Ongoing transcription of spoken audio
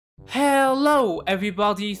Hello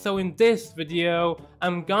everybody, so in this video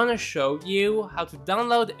I'm gonna show you how to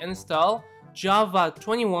download and install Java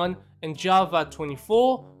 21 and Java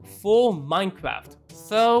 24 for Minecraft.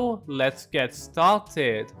 So let's get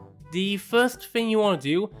started. The first thing you want to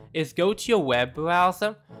do is go to your web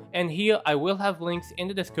browser, and here I will have links in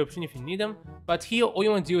the description if you need them, but here all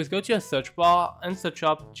you want to do is go to your search bar and search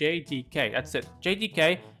up JDK, that's it,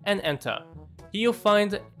 JDK, and enter. Here you'll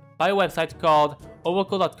find by a website called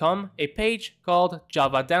oracle.com a page called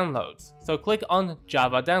Java Downloads. So click on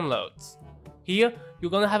Java Downloads. Here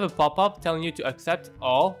you're gonna have a pop-up telling you to accept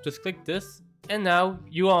all, just click this, and now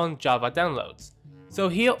you are on Java Downloads. So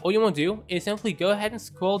here all you want to do is simply go ahead and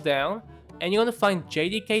scroll down, and you're gonna find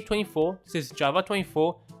JDK 24, this is Java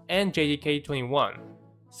 24, and JDK 21.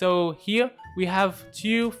 So here we have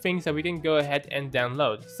two things that we can go ahead and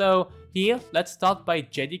download. So here let's start by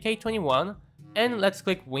JDK 21. And let's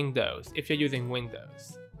click Windows if you're using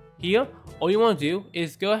Windows. Here, all you want to do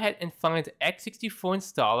is go ahead and find x64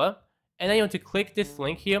 installer, and then you want to click this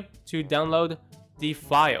link here to download the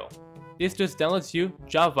file. This just downloads you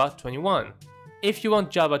Java 21. If you want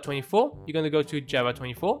Java 24, you're going to go to Java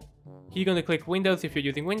 24. Here you're going to click Windows if you're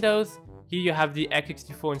using Windows. Here you have the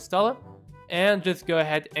x64 installer, and just go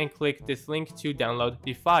ahead and click this link to download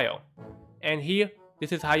the file. And here,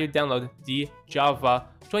 this is how you download the Java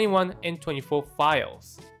 21 and 24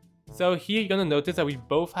 files. So here you're gonna notice that we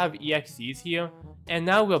both have exes here, and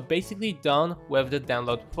now we're basically done with the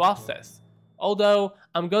download process. Although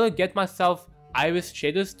I'm gonna get myself iris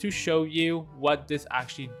shaders to show you what this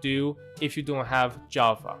actually do if you don't have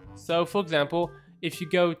Java. So for example, if you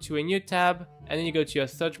go to a new tab and then you go to your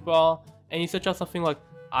search bar and you search out something like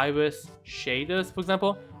iris shaders, for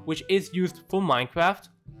example, which is used for Minecraft.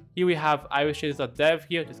 Here we have irisshaders.dev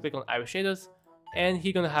here, just click on iris shaders, and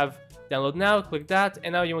here you're gonna have download now, click that,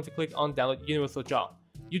 and now you want to click on download universal jar.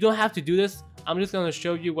 You don't have to do this, I'm just gonna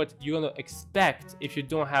show you what you're gonna expect if you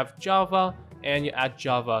don't have Java and you add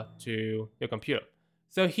Java to your computer.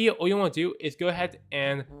 So here all you want to do is go ahead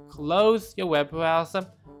and close your web browser,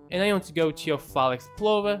 and then you want to go to your file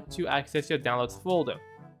explorer to access your downloads folder.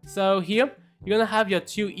 So here you're gonna have your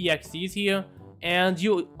two exes here, and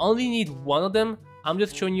you only need one of them. I'm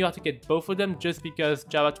just showing you how to get both of them just because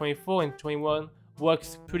Java 24 and 21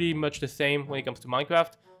 works pretty much the same when it comes to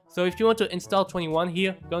Minecraft. So if you want to install 21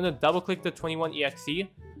 here, you're going to double click the 21 exe,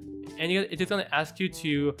 and it is going to ask you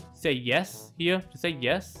to say yes here, to say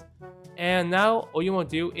yes. And now all you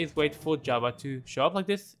want to do is wait for Java to show up like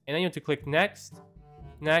this, and then you want to click next,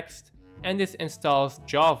 next, and this installs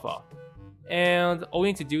Java. And all we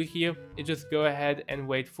need to do here is just go ahead and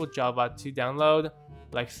wait for Java to download,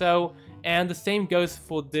 like so. And the same goes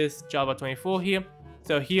for this Java 24 here.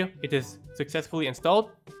 So here it is successfully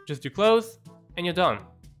installed. Just do close and you're done.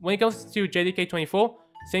 When it comes to JDK 24,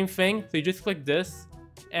 same thing. So you just click this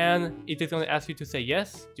and it is going to ask you to say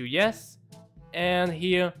yes, do yes. And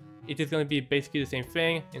here it is going to be basically the same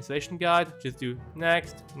thing. Installation guide, just do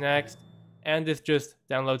next, next. And this just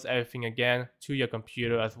downloads everything again to your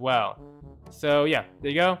computer as well. So yeah,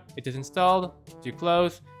 there you go. It is installed, do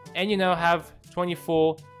close, and you now have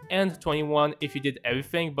 24 and 21 if you did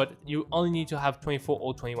everything, but you only need to have 24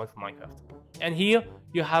 or 21 for Minecraft. And here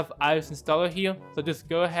you have iris installer here, so just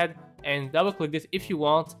go ahead and double click this if you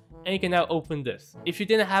want, and you can now open this. If you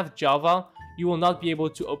didn't have Java, you will not be able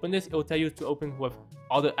to open this. It will tell you to open with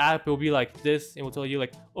other app. It will be like this. It will tell you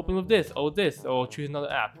like open with this, or choose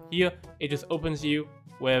another app. Here it just opens you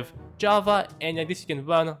with Java, and like this you can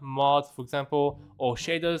run mods, for example, or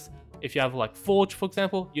shaders. If you have like Forge, for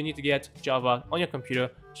example, you need to get Java on your computer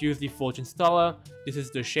to use the Forge installer. This is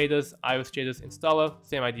the shaders, iris shaders installer,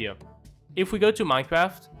 same idea. If we go to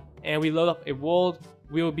Minecraft and we load up a world,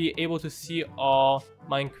 we will be able to see our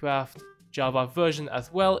Minecraft Java version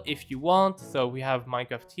as well if you want. So we have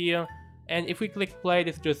Minecraft here, and if we click play,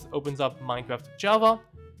 this just opens up Minecraft Java.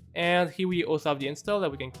 And here we also have the installer that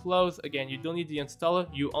we can close. Again, you don't need the installer,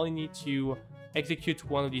 you only need to execute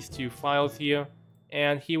one of these two files here.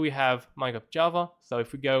 And here we have Minecraft Java. So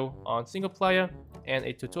if we go on single player and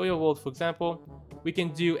a tutorial world, for example, we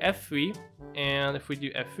can do F3. And if we do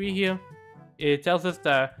F3 here, it tells us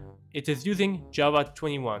that it is using Java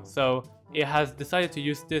 21. So it has decided to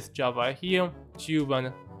use this Java here to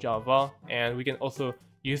run Java. And we can also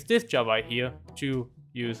use this Java here to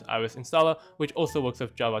use iris installer, which also works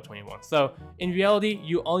with Java 21. So in reality,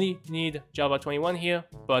 you only need Java 21 here,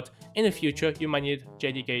 but in the future, you might need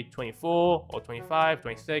JDK 24 or 25,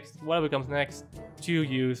 26, whatever comes next, to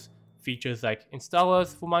use features like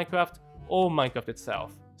installers for Minecraft or Minecraft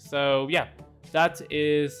itself. So yeah, that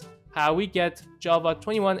is how we get Java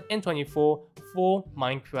 21 and 24 for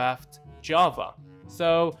Minecraft Java.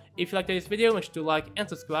 So if you liked this video, make sure to like and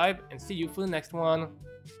subscribe, and see you for the next one.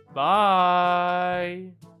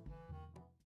 Bye!